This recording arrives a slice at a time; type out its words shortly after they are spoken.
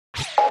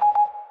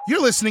You're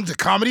listening to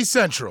Comedy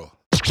Central.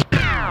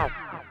 My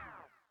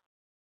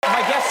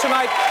guest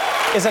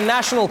tonight is a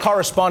national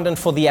correspondent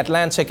for The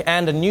Atlantic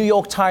and a New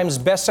York Times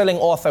best-selling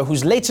author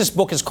whose latest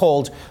book is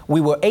called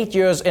We Were 8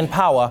 Years in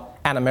Power,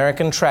 An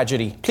American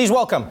Tragedy. Please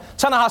welcome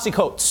Ta-Nehisi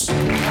Coates.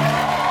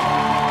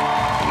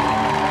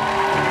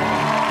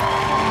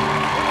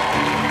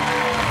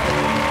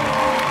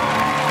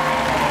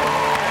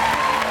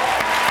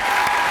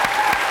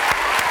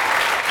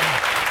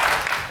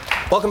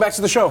 Welcome back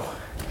to the show.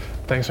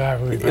 Thanks for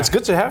having me back. It's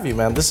good to have you,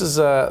 man. This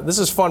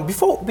is fun.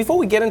 Before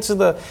we get into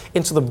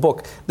the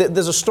book,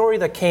 there's a story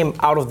that came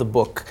out of the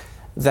book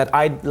that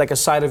like a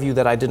side of you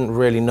that I didn't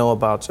really know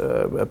about,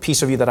 a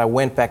piece of you that I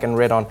went back and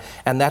read on,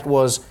 and that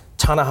was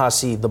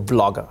Ta-Nehisi, the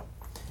blogger.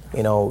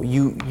 You know,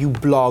 you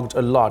blogged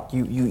a lot.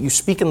 You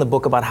speak in the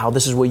book about how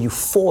this is where you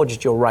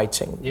forged your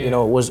writing. Yeah. You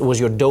know, it was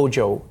your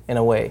dojo in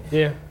a way.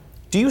 Yeah.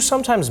 Do you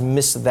sometimes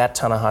miss that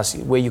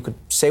Ta-Nehisi, where you could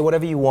say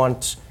whatever you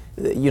want?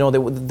 You know,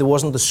 there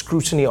wasn't the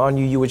scrutiny on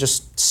you. You were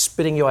just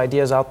spitting your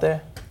ideas out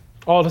there?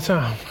 All the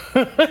time.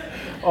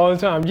 All the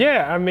time.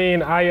 Yeah, I mean,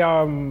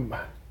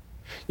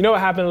 you know what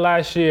happened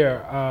last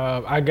year?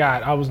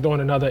 I was doing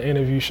another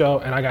interview show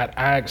and I got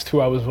asked who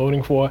I was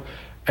voting for.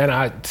 And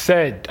I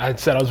said I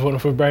was voting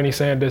for Bernie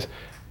Sanders.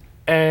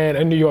 And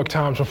a New York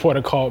Times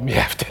reporter called me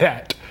after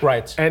that.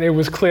 Right. And it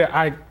was clear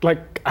I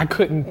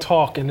couldn't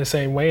talk in the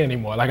same way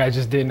anymore. Like I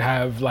just didn't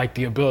have like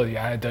the ability.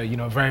 I had to, you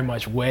know, very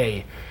much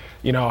weigh.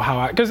 You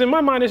know, because in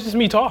my mind, it's just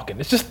me talking.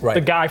 It's just the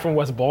guy from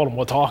West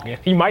Baltimore talking.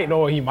 He might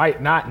know or he might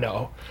not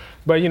know.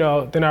 But, you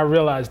know, then I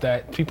realized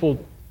that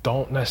people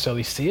don't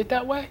necessarily see it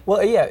that way.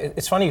 Well, yeah,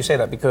 it's funny you say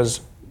that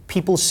because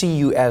people see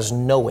you as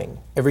knowing.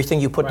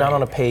 Everything you put down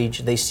on a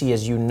page, they see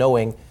as you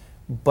knowing.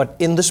 But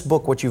in this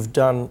book, what you've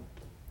done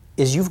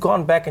is you've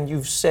gone back and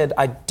you've said,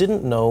 I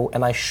didn't know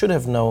and I should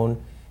have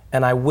known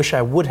and I wish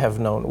I would have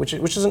known, which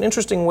is an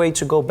interesting way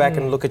to go back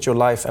and look at your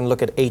life and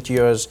look at 8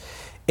 years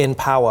in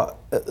power.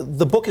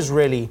 The book is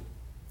really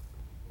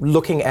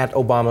looking at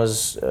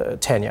Obama's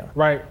tenure.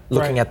 Right.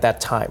 Looking at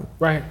that time.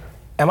 Right.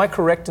 Am I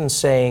correct in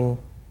saying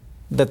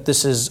that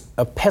this is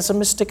a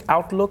pessimistic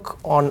outlook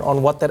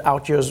on what that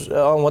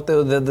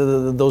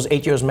those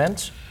 8 years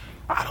meant?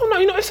 I don't know.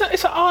 You know, it's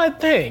an odd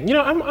thing. You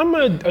know, I'm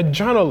a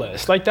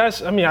journalist. Like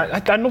that's. I mean,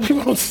 I know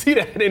people don't see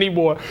that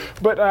anymore.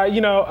 But you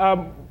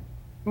know.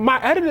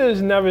 My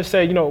editors never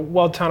say, you know,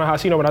 well,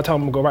 Ta-Nehisi, you know, when I tell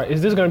them to go right,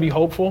 is this going to be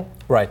hopeful?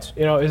 Right.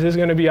 You know, is this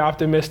going to be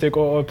optimistic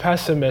or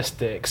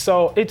pessimistic?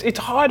 So it's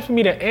hard for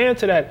me to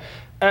answer that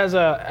as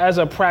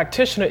a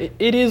practitioner.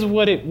 It is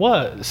what it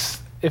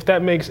was, if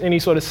that makes any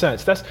sort of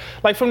sense. That's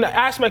like from the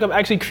aspect of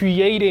actually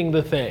creating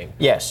the thing.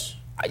 Yes.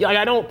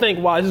 I don't think,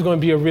 wow, this is going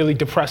to be a really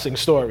depressing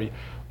story,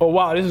 or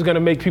wow, this is going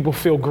to make people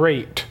feel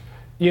great.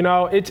 You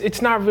know,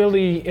 it's not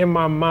really in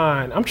my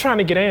mind. I'm trying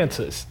to get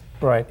answers.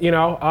 Right. You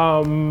know,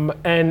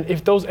 and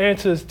if those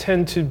answers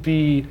tend to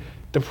be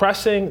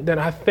depressing, then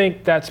I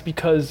think that's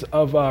because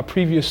of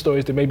previous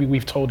stories that maybe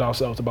we've told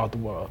ourselves about the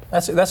world.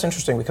 That's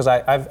interesting because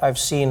I've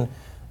seen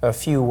a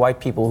few white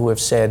people who have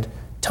said,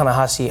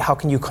 Ta-Nehisi, how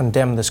can you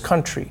condemn this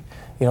country?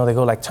 You know, they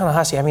go like,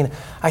 Ta-Nehisi, I mean,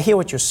 I hear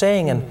what you're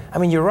saying, and I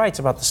mean, you're right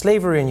about the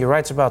slavery, and you're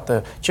right about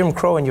the Jim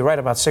Crow, and you're right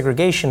about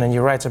segregation, and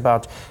you're right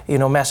about, you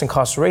know, mass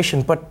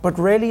incarceration, but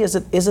really, is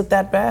it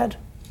that bad?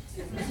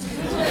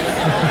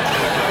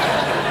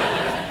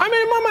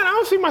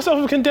 See myself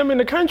as condemning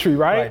the country,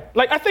 right?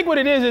 Like I think what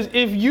it is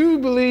if you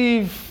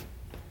believe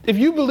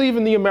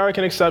in the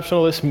American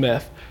exceptionalist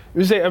myth,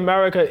 you say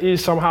America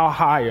is somehow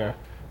higher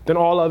than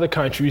all other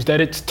countries, that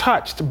it's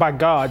touched by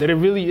God, that it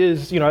really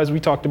is, you know, as we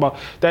talked about,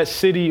 that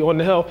city on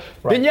the hill,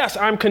 then yes,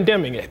 I'm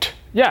condemning it.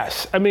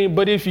 Yes, I mean,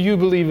 but if you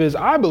believe as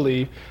I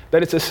believe,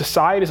 that it's a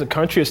society, it's a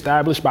country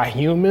established by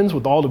humans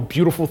with all the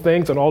beautiful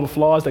things and all the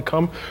flaws that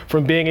come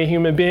from being a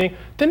human being,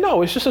 then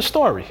no, it's just a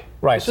story.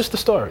 Right. It's just a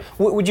story.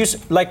 Would you,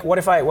 like, what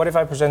if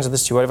I presented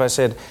this to you? What if I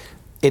said,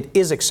 it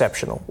is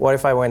exceptional? What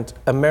if I went,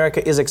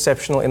 America is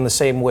exceptional in the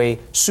same way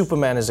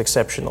Superman is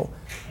exceptional,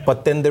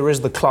 but then there is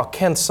the Clark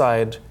Kent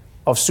side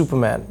of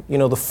Superman, you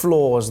know, the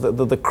flaws,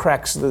 the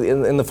cracks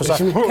in the facade.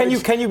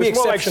 Can you be it's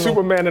exceptional? More like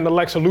Superman and the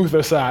Lex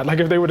Luthor side, like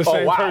if they were the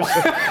same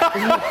person.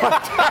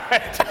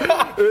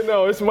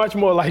 No, it's much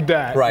more like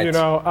that. Right. You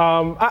know,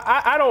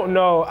 I don't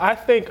know. I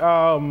think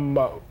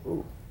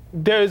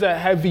there's a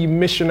heavy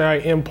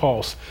missionary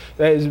impulse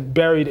that is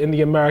buried in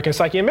the American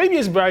psyche, and maybe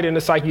it's buried in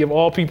the psyche of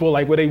all people,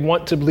 like where they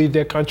want to believe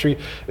their country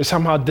is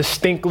somehow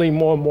distinctly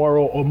more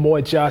moral or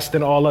more just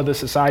than all other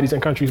societies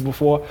and countries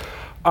before.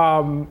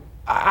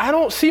 I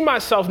don't see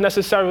myself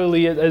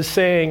necessarily as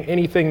saying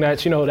anything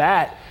that's, you know,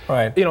 that,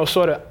 you know,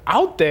 sort of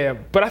out there,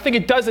 but I think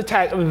it does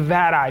attack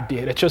that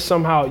idea that you're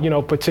somehow, you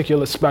know,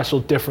 particular, special,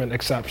 different,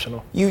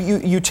 exceptional.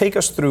 You take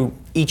us through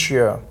each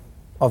year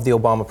of the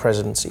Obama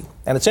presidency.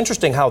 And it's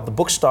interesting how the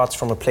book starts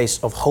from a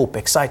place of hope,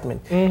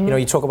 excitement. Mm-hmm. You know,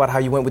 you talk about how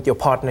you went with your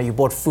partner, you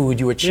bought food,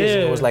 you were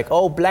cheering. It was like,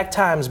 oh, black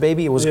times,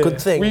 baby. It was good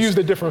things. We used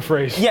a different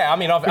phrase. Yeah, I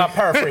mean, I'm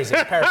paraphrasing.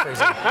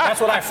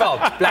 That's what I felt,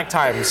 black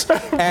times.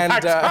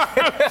 And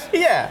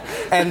yeah,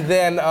 and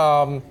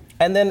then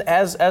And then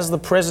as the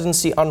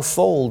presidency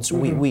unfolds,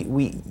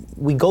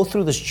 we go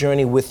through this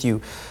journey with you.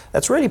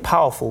 That's really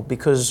powerful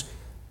because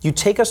you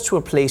take us to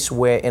a place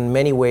where in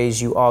many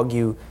ways you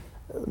argue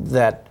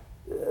that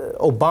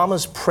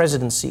Obama's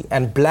presidency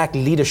and black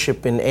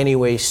leadership in any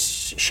way,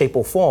 shape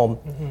or form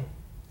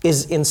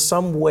is in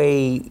some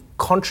way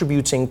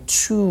contributing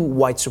to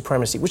white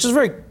supremacy, which is a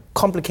very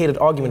complicated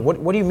argument.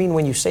 What do you mean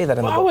when you say that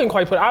in the book? I wouldn't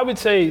quite put it. I would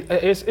say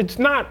it's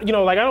not,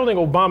 like I don't think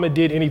Obama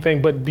did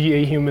anything but be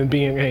a human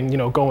being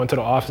and, go into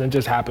the office and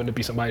just happen to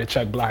be somebody to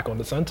check black on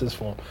the census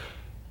form.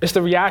 It's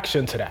the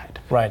reaction to that.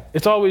 Right.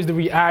 It's always the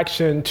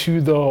reaction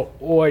to the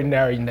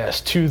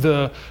ordinariness, to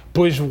the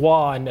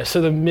bourgeoisness,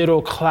 to the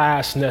middle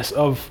classness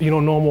of,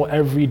 normal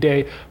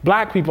everyday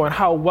black people and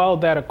how well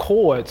that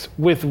accords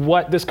with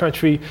what this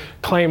country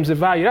claims to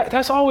value.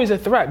 That's always a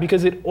threat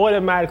because it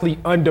automatically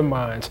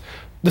undermines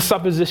the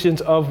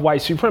suppositions of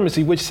white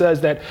supremacy, which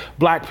says that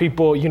black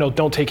people,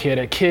 don't take care of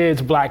their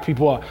kids. Black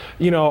people are,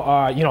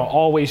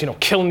 always,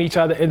 killing each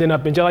other, ending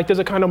up in jail. Like there's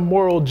a kind of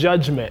moral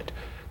judgment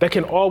that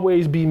can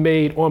always be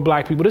made on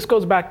black people. This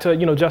goes back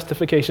to,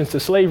 justifications to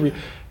slavery.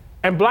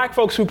 And black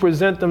folks who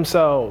present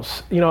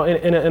themselves, in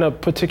a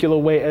particular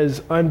way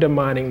as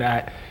undermining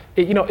that,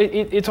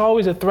 it's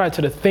always a threat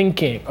to the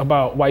thinking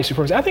about white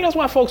supremacy. I think that's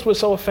why folks were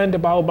so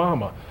offended by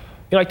Obama.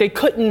 They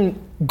couldn't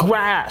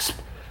grasp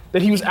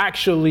that he was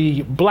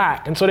actually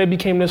black. And so there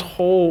became this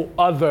whole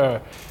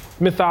other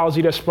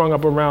mythology that sprung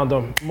up around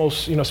them,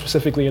 most,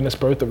 specifically in this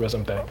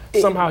birtherism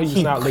thing. Somehow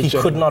he's not legitimate.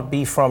 He could not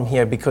be from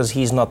here because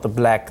he's not the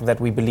black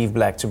that we believe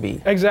black to be.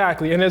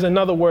 Exactly, and there's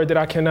another word that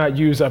I cannot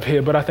use up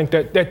here, but I think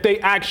that they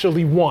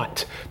actually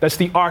want. That's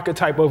the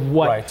archetype of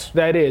what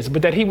that is,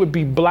 but that he would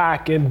be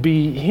black and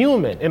be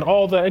human in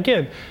all the,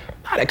 again,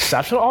 not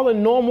exceptional, all the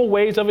normal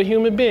ways of a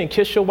human being.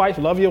 Kiss your wife,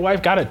 love your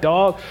wife, got a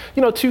dog,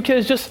 2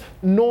 kids, just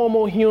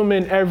normal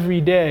human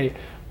every day.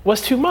 Was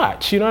too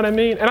much, you know what I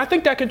mean? And I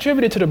think that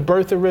contributed to the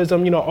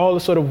birtherism, all the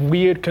sort of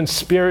weird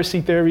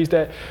conspiracy theories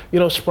that,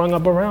 sprung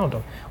up around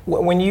them.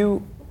 When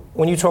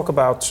you talk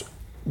about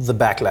the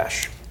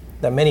backlash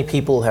that many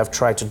people have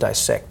tried to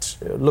dissect,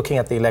 looking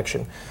at the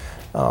election,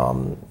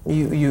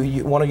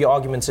 one of your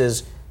arguments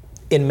is,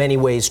 in many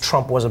ways,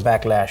 Trump was a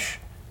backlash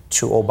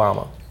to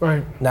Obama.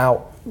 Right.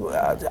 Now,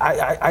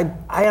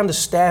 I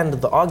understand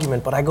the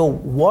argument, but I go,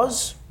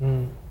 was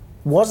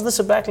this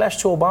a backlash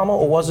to Obama,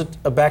 or was it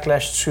a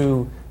backlash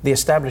to the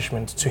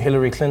establishment, to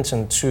Hillary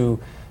Clinton, to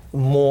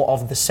more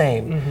of the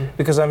same?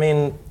 Because,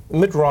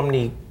 Mitt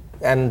Romney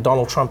and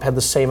Donald Trump had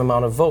the same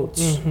amount of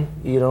votes.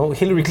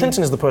 Hillary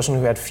Clinton is the person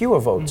who had fewer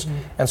votes.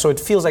 And so it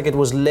feels like it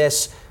was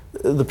less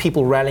the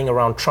people rallying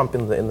around Trump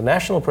in the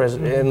national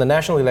in the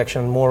national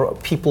election, more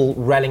people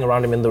rallying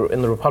around him in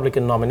the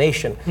Republican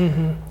nomination.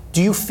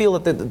 Do you feel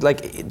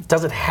that,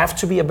 does it have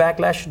to be a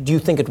backlash? Do you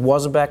think it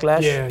was a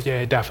backlash?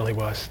 Yeah, it definitely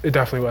was. It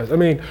definitely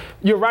was.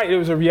 You're right, it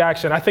was a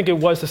reaction. I think it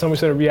was to some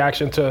extent a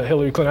reaction to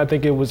Hillary Clinton. I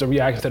think it was a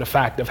reaction to the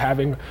fact of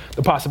having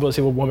the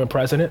possibility of a woman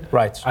president.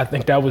 Right. I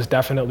think that was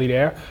definitely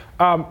there.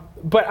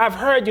 But I've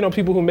heard,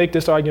 people who make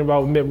this argument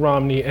about Mitt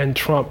Romney and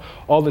Trump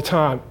all the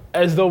time,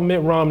 as though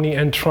Mitt Romney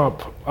and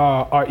Trump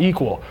are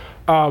equal.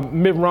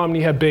 Mitt Romney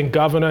had been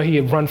governor. He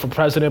had run for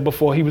president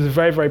before. He was a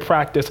very, very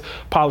practiced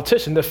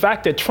politician. The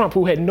fact that Trump,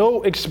 who had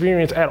no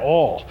experience at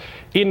all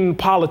in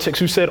politics,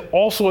 who said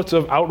all sorts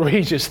of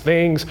outrageous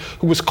things,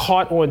 who was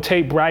caught on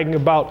tape bragging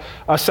about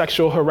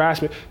sexual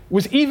harassment,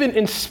 was even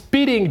in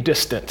spitting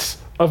distance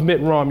of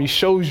Mitt Romney,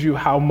 shows you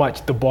how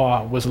much the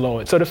bar was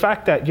lowered. So the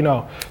fact that,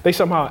 they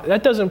somehow,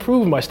 that doesn't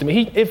prove much to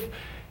me.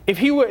 If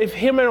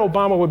him and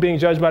Obama were being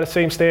judged by the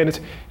same standards,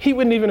 he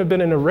wouldn't even have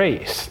been in a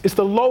race. It's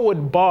the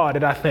lowered bar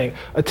that I think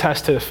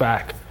attests to the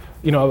fact,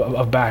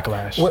 of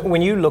backlash.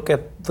 When you look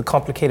at the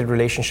complicated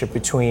relationship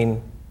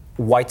between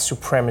white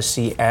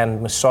supremacy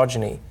and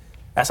misogyny,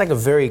 that's like a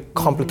very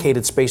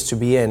complicated space to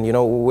be in,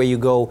 where you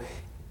go,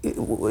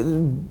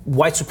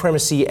 white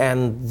supremacy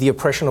and the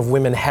oppression of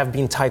women have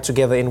been tied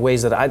together in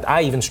ways that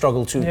I even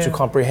struggle to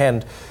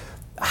comprehend.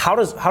 How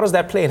does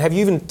that play? And have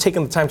you even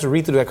taken the time to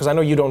read through that? Because I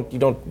know you're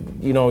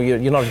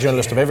not a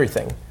journalist of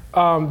everything.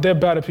 There are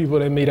better people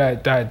than me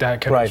that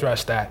can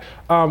address that.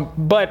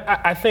 But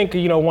I think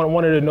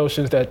one of the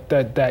notions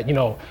that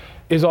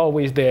is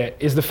always there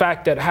is the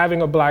fact that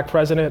having a black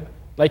president,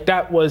 like,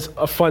 that was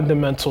a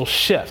fundamental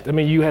shift.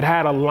 You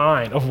had a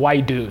line of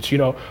white dudes,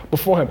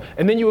 before him,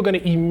 and then you were going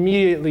to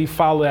immediately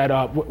follow that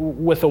up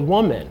with a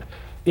woman.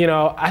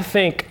 I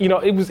think,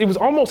 it was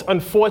almost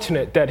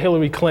unfortunate that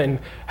Hillary Clinton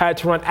had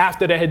to run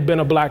after there had been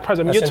a black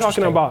president. You're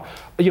talking about,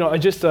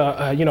 just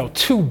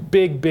two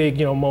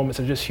big, moments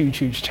of just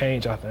huge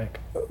change, I think.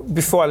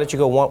 Before I let you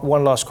go,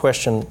 one last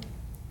question.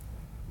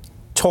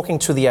 Talking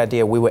to the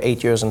idea, we were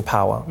 8 years in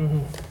power.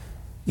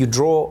 You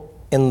draw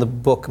in the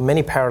book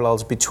many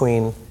parallels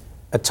between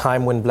a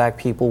time when black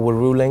people were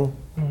ruling,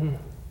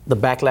 the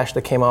backlash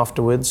that came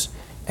afterwards,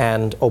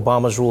 and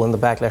Obama's rule and the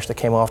backlash that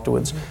came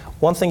afterwards.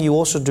 One thing you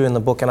also do in the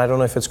book, and I don't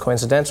know if it's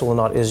coincidental or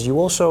not, is you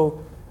also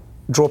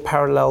draw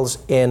parallels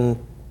in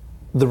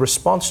the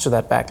response to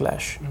that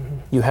backlash.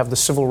 You have the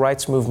civil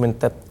rights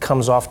movement that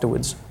comes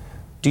afterwards.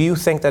 Do you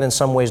think that in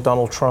some ways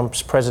Donald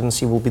Trump's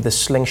presidency will be the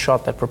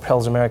slingshot that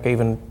propels America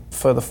even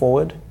further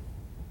forward?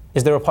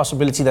 Is there a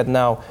possibility that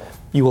now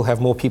you will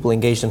have more people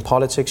engaged in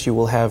politics, you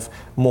will have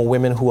more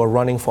women who are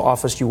running for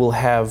office, you will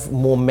have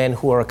more men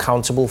who are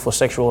accountable for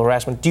sexual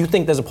harassment? Do you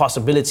think there's a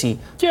possibility?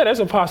 Yeah, there's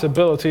a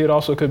possibility. It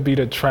also could be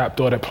the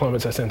trapdoor that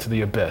plummets us into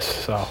the abyss,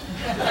 so.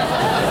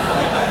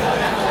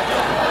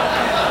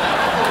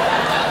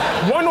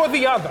 One or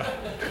the other.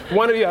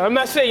 One or the other. I'm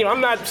not saying,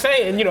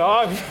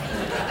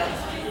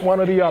 one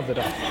or the other,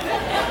 though.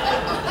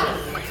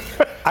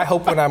 I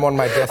hope when I'm on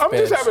my deathbed. I'm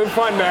just having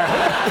fun now.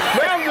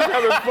 Man, I'm just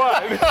having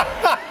fun.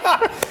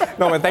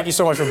 No, man, thank you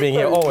so much for being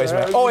here. Always,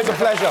 man. Always a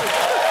pleasure.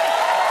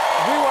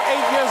 We Were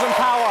 8 Years in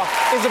Power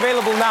is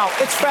available now.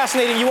 It's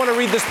fascinating. You want to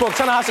read this book.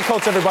 Ta-Nehisi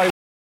quotes, everybody.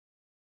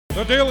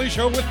 The Daily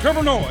Show with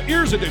Trevor Noah,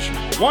 Ears Edition.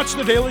 Watch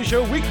The Daily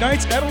Show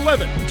weeknights at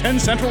 11, 10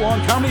 Central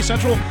on Comedy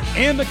Central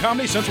and the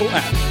Comedy Central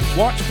app.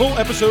 Watch full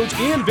episodes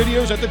and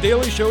videos at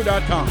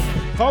thedailyshow.com.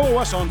 Follow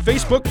us on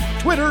Facebook,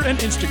 Twitter, and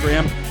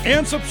Instagram,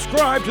 and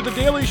subscribe to The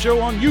Daily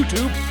Show on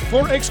YouTube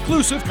for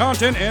exclusive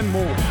content and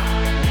more.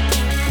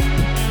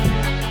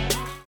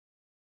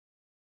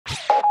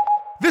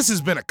 This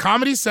has been a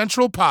Comedy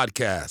Central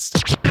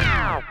podcast.